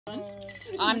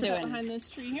I'm doing behind this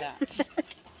tree here. that.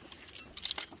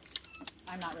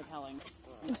 I'm not repelling.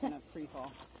 I'm just gonna free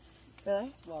fall.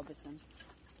 Really? Well, this one.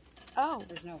 Oh.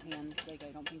 There's no hands. Like,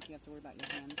 I don't think you have to worry about your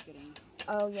hands getting.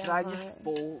 Oh, yeah. Should I just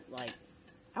full, like...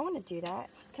 I want to do that.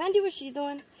 Can I do what she's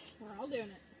doing? We're all doing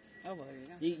it. Oh, well, there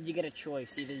you go. You get a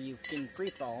choice. Either you can free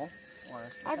fall,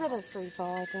 or... I'd rather free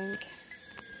fall, I think.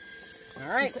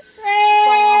 Alright.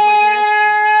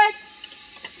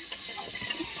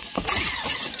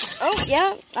 Oh,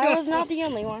 yeah. I was not the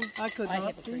only one. I could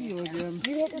not see you again.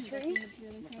 You hit the tree?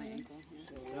 With my ankle.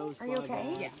 Yeah. Are you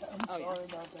okay? Yeah. Oh, yeah.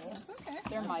 That's okay.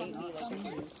 There might be like I'm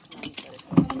hearing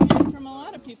from a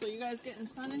lot of people. You guys getting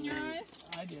sun in your eyes?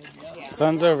 I did, yeah.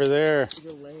 Sun's over there.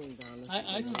 You're laying down.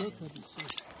 I still couldn't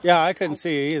see. Yeah, I couldn't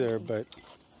see either, but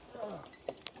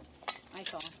I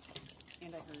saw.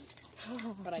 And I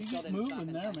heard. But I You still get didn't stop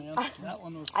moving and there, man. That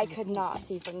one was... I could not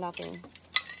see for nothing.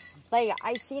 Like,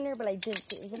 I seen her, but I didn't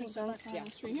see. Is it done? Yeah.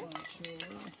 This tree here?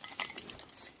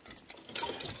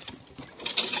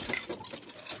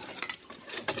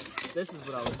 This is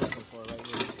what I was looking for right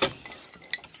here.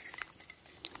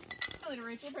 Tell her,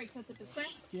 Rachel, break sets at this time.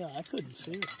 Yeah, I couldn't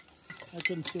see her. I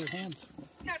couldn't see her hands.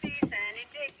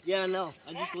 Yeah, no.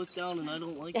 I just looked down and I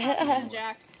don't like it.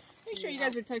 Jack, make sure you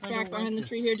guys are tucked back behind the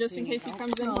tree here just in case he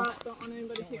comes in hot. Don't want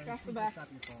anybody kicked off the back.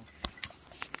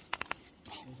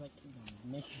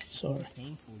 Sorry.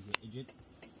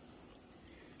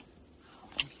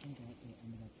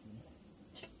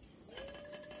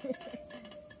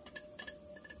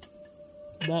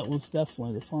 That was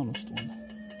definitely the funnest one.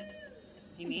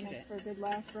 he means it. For a good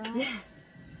last round. Yeah.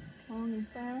 Long and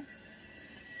fast.